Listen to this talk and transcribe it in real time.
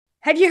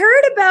Have you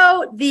heard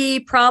about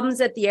the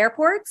problems at the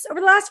airports over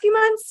the last few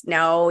months?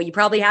 No, you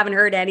probably haven't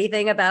heard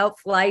anything about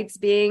flights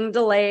being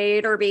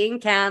delayed or being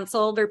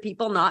canceled or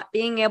people not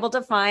being able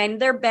to find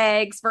their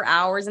bags for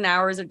hours and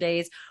hours or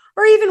days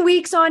or even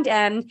weeks on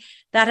end.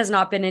 That has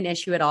not been an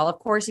issue at all. Of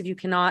course, if you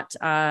cannot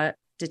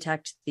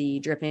detect the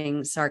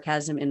dripping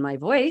sarcasm in my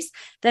voice,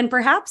 then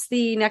perhaps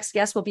the next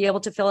guest will be able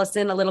to fill us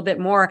in a little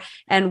bit more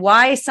and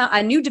why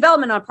a new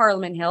development on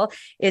Parliament Hill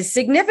is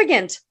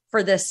significant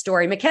for this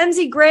story.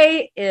 Mackenzie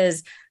Gray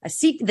is the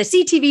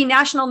CTV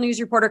national news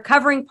reporter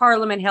covering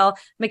Parliament Hill.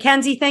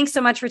 Mackenzie, thanks so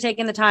much for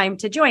taking the time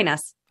to join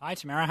us. Hi,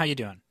 Tamara. How you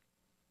doing?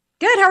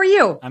 Good. How are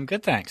you? I'm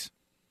good, thanks.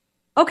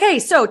 Okay,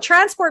 so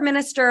Transport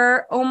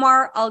Minister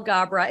Omar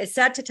Al-Ghabra is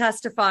set to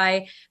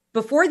testify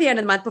before the end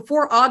of the month,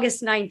 before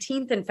August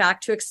 19th, in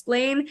fact, to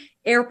explain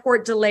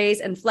airport delays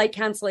and flight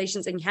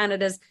cancellations in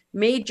Canada's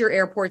major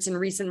airports in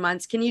recent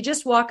months. Can you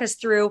just walk us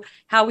through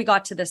how we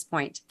got to this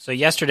point? So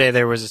yesterday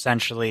there was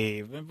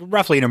essentially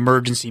roughly an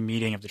emergency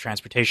meeting of the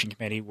Transportation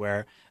Committee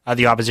where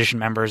the opposition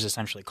members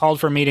essentially called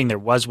for a meeting. There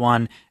was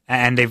one,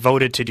 and they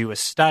voted to do a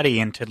study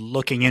into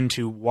looking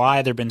into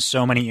why there have been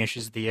so many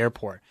issues at the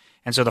airport.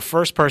 And so the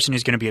first person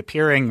who's going to be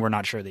appearing, we're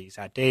not sure the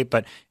exact date,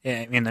 but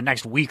in the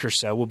next week or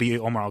so will be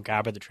Omar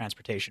Al-Ghabra, the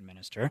transportation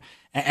minister.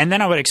 And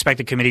then I would expect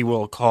the committee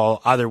will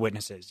call other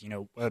witnesses.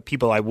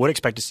 People I would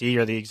expect to see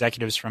are the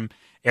executives from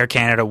Air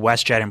Canada,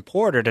 WestJet, and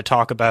Porter to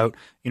talk about,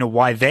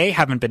 why they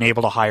haven't been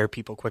able to hire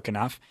people quick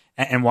enough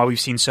and why we've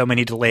seen so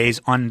many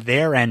delays on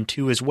their end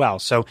too as well.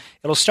 So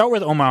it'll start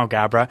with Omar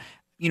Al-Ghabra.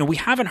 We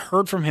haven't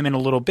heard from him in a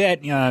little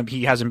bit.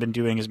 He hasn't been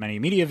doing as many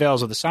media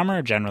avails of the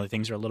summer. Generally,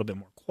 things are a little bit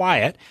more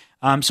quiet.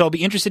 So I'll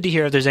be interested to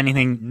hear if there's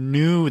anything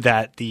new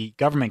that the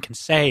government can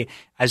say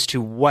as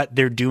to what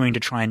they're doing to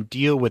try and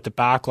deal with the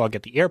backlog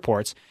at the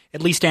airports.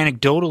 At least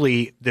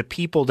anecdotally, the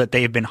people that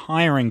they have been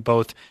hiring,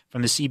 both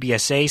from the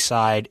CBSA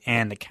side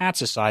and the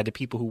CATSA side, the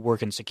people who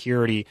work in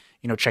security,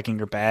 checking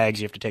your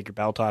bags, you have to take your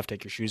belt off,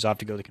 take your shoes off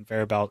to go to the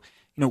conveyor belt.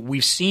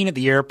 We've seen at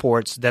the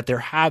airports that there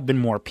have been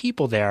more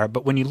people there,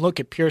 but when you look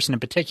at Pearson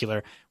in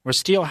particular, we're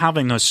still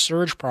having those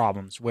surge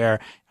problems where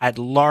at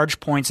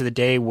large points of the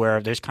day where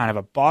there's kind of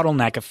a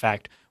bottleneck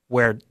effect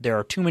where there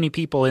are too many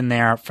people in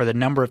there for the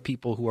number of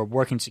people who are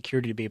working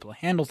security to be able to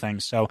handle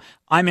things. So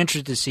I'm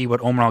interested to see what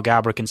Omar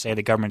Al-Ghabra can say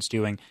the government's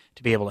doing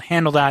to be able to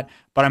handle that.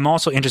 But I'm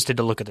also interested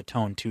to look at the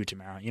tone too,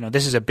 Tamara.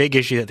 This is a big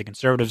issue that the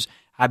Conservatives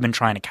have been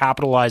trying to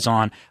capitalize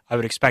on. I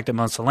would expect that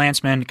Melissa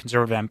Lantsman,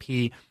 Conservative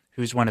MP,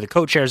 who's one of the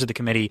co-chairs of the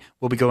committee,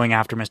 will be going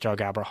after Mr.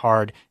 Al-Ghabra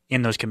hard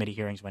in those committee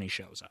hearings when he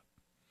shows up.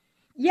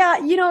 Yeah,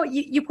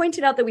 you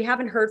pointed out that we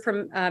haven't heard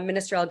from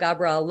Minister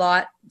Al-Ghabra a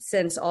lot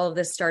since all of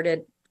this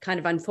started kind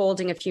of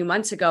unfolding a few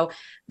months ago.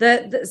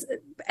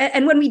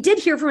 And when we did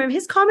hear from him,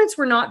 his comments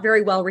were not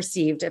very well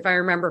received, if I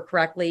remember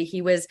correctly.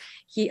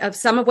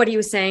 Some of what he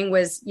was saying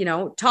was,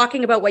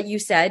 talking about what you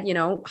said,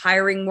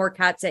 hiring more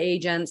CATSA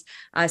agents,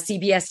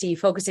 CBSD,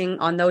 focusing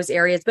on those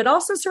areas, but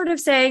also sort of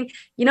saying,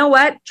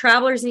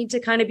 travelers need to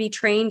kind of be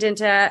trained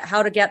into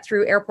how to get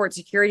through airport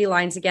security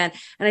lines again.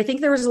 And I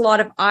think there was a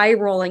lot of eye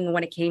rolling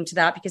when it came to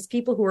that because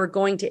people who were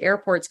going to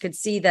airports could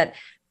see that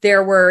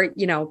there were,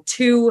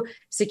 2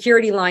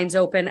 security lines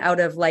open out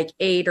of like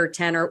 8 or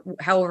 10 or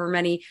however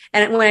many.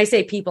 And when I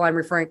say people, I'm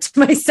referring to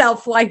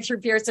myself flying through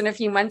Pearson a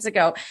few months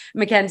ago,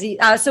 Mackenzie.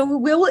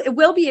 So it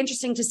will be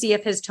interesting to see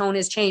if his tone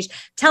has changed.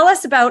 Tell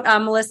us about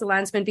Melissa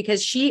Lantsman,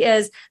 because she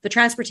is the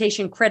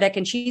transportation critic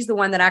and she's the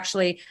one that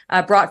actually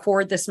brought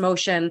forward this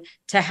motion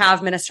to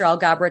have Minister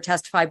Al-Ghabra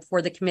testify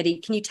before the committee.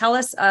 Can you tell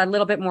us a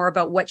little bit more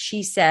about what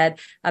she said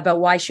about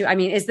why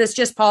is this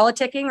just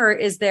politicking or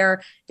is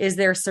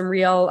there some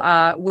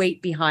real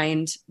weight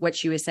behind what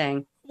she was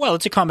saying? Well,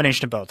 it's a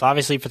combination of both.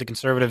 Obviously, for the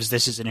Conservatives,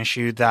 this is an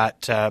issue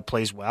that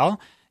plays well.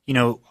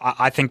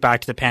 I think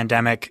back to the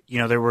pandemic,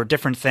 there were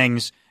different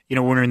things,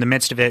 when we were in the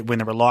midst of it, when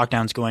there were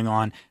lockdowns going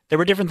on, there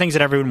were different things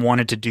that everyone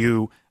wanted to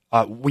do,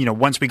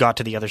 once we got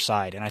to the other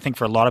side. And I think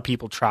for a lot of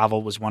people,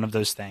 travel was one of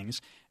those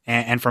things.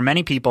 And for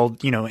many people,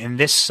 in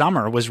this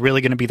summer was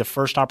really going to be the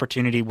first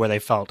opportunity where they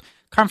felt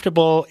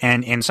comfortable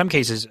and in some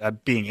cases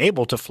being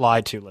able to fly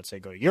to, let's say,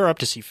 go to Europe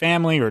to see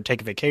family or take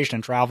a vacation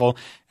and travel.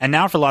 And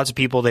now for lots of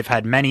people, they've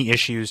had many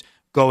issues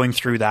going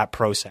through that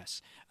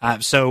process.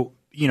 So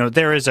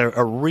there is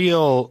a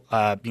real,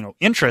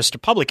 interest, a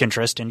public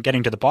interest in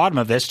getting to the bottom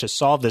of this to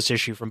solve this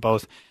issue from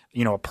both,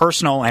 a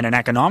personal and an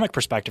economic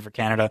perspective for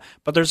Canada.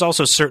 But there's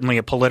also certainly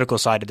a political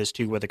side to this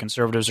too, where the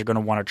Conservatives are going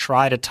to want to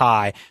try to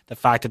tie the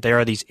fact that there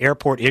are these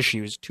airport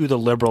issues to the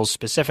Liberals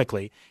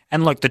specifically.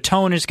 And look, the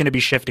tone is going to be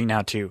shifting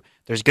now too.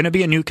 There's going to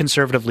be a new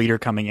Conservative leader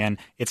coming in.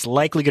 It's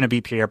likely going to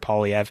be Pierre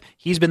Poilievre.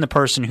 He's been the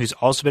person who's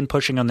also been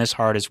pushing on this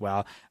hard as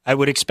well. I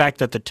would expect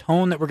that the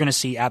tone that we're going to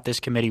see at this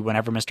committee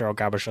whenever Mr.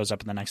 Al-Ghabra shows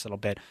up in the next little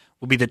bit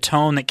will be the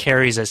tone that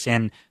carries us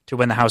in to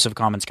when the House of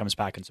Commons comes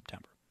back in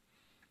September.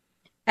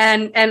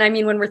 And I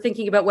mean, when we're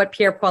thinking about what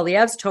Pierre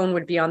Poilievre's tone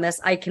would be on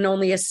this, I can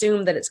only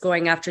assume that it's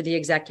going after the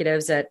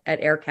executives at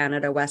Air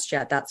Canada,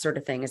 WestJet, that sort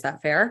of thing. Is that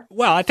fair?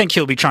 Well, I think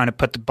he'll be trying to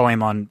put the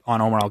blame on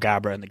Omar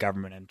Al-Gabra and the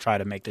government and try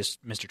to make this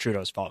Mr.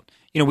 Trudeau's fault.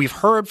 We've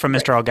heard from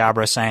Mr.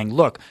 Al-Gabra saying,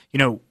 look,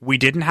 we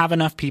didn't have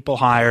enough people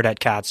hired at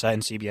CATSA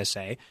and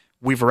CBSA.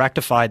 We've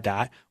rectified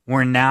that.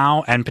 We're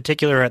now, and in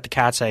particular at the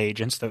CATSA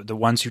agents, the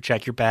ones who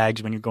check your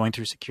bags when you're going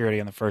through security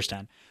on the first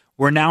end,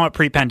 we're now at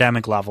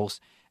pre-pandemic levels,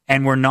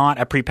 and we're not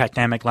at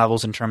pre-pandemic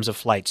levels in terms of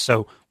flights.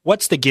 So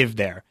what's the give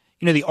there?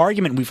 The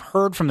argument we've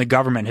heard from the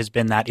government has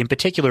been that, in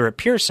particular at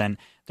Pearson,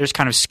 there's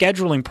kind of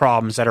scheduling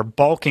problems that are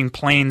bulking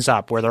planes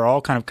up where they're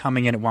all kind of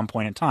coming in at one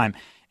point in time.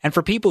 And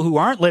for people who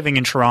aren't living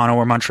in Toronto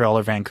or Montreal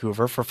or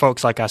Vancouver, for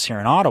folks like us here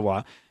in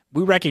Ottawa,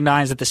 we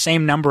recognize that the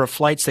same number of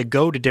flights that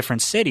go to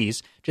different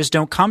cities just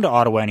don't come to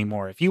Ottawa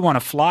anymore. If you want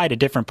to fly to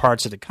different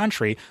parts of the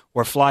country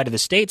or fly to the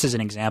States, as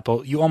an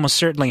example, you almost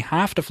certainly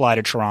have to fly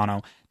to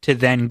Toronto to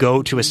then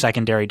go to a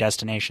secondary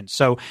destination.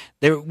 So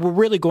we're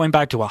really going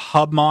back to a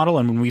hub model,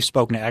 and when we've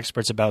spoken to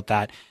experts about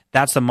that,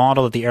 that's the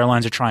model that the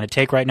airlines are trying to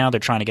take right now. They're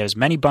trying to get as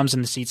many bums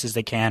in the seats as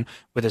they can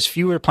with as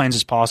fewer planes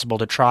as possible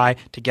to try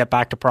to get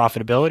back to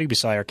profitability. We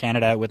saw Air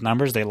Canada out with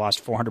numbers. They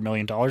lost $400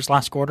 million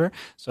last quarter.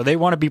 So they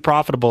want to be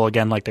profitable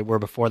again like they were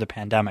before the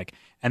pandemic.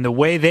 And the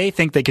way they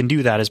think they can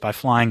do that is by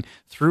flying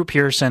through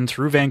Pearson,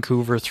 through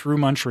Vancouver, through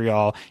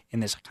Montreal in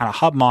this kind of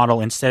hub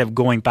model instead of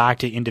going back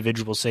to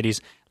individual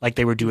cities like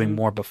they were doing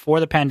more before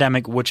the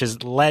pandemic, which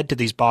has led to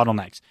these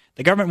bottlenecks.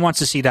 The government wants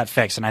to see that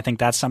fixed, and I think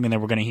that's something that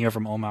we're going to hear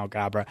from Omar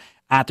Al-Gabra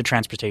at the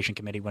Transportation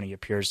Committee when he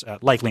appears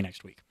likely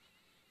next week.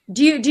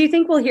 Do you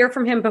think we'll hear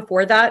from him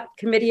before that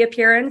committee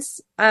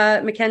appearance,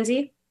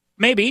 Mackenzie?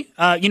 Maybe.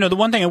 The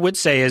one thing I would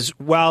say is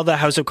while the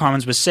House of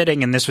Commons was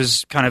sitting and this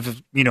was kind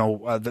of,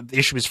 the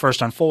issue was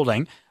first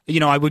unfolding,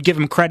 I would give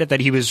him credit that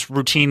he was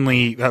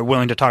routinely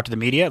willing to talk to the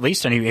media, at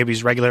least, and he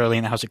was regularly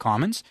in the House of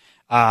Commons.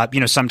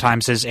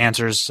 Sometimes his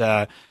answers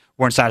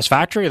weren't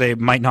satisfactory. They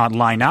might not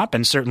line up,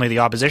 and certainly the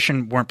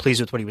opposition weren't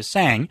pleased with what he was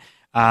saying.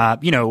 I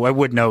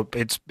would note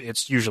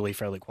it's usually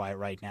fairly quiet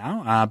right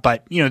now.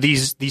 But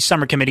these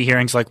summer committee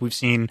hearings, like we've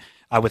seen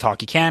with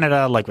Hockey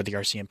Canada, like with the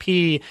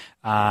RCMP,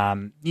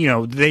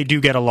 they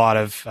do get a lot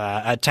of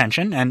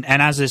attention, and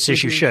as this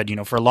issue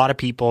should. For a lot of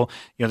people,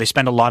 they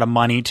spend a lot of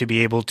money to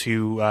be able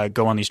to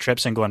go on these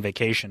trips and go on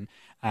vacation,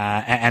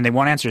 and they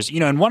want answers.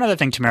 And one other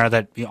thing, Tamara,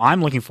 that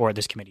I'm looking for at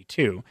this committee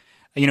too.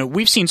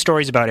 We've seen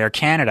stories about Air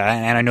Canada,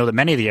 and I know that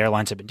many of the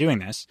airlines have been doing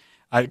this.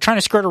 Trying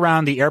to skirt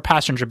around the Air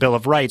Passenger Bill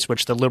of Rights,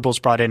 which the Liberals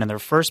brought in their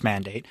first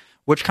mandate,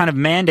 which kind of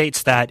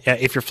mandates that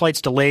if your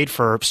flight's delayed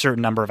for a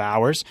certain number of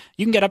hours,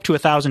 you can get up to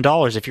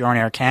 $1,000 if you're on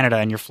Air Canada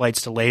and your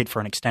flight's delayed for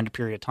an extended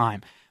period of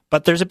time.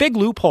 But there's a big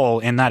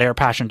loophole in that Air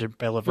Passenger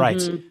Bill of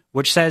Rights,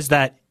 which says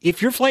that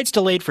if your flight's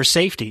delayed for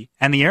safety,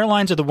 and the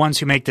airlines are the ones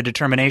who make the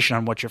determination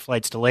on what your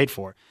flight's delayed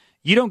for,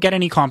 you don't get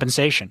any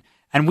compensation.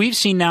 And we've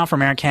seen now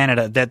from Air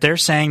Canada that they're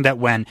saying that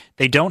when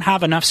they don't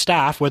have enough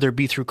staff, whether it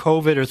be through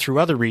COVID or through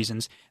other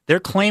reasons, they're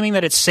claiming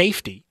that it's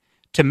safety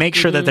to make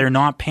sure that they're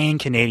not paying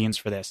Canadians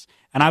for this.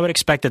 And I would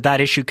expect that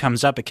issue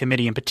comes up at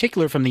committee, in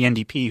particular from the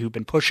NDP, who've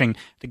been pushing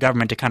the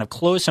government to kind of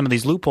close some of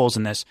these loopholes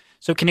in this.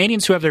 So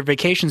Canadians who have their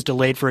vacations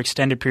delayed for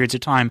extended periods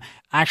of time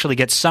actually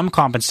get some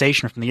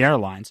compensation from the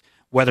airlines,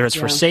 whether it's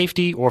for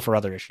safety or for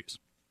other issues.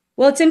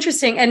 Well, it's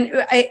interesting.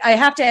 And I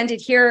have to end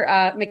it here,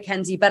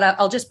 Mackenzie, but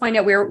I'll just point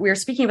out we were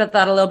speaking about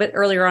that a little bit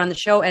earlier on the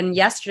show and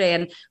yesterday.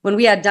 And when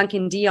we had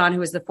Duncan Dion, who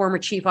was the former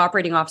chief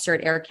operating officer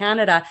at Air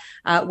Canada,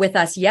 with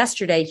us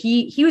yesterday,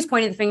 he was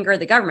pointing the finger at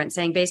the government,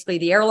 saying basically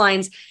the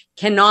airlines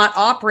cannot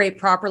operate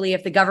properly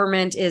if the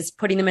government is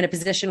putting them in a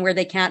position where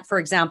they can't, for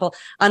example,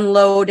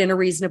 unload in a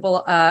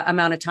reasonable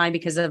amount of time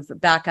because of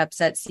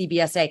backups at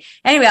CBSA.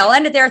 Anyway, I'll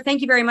end it there.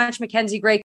 Thank you very much, Mackenzie. Great.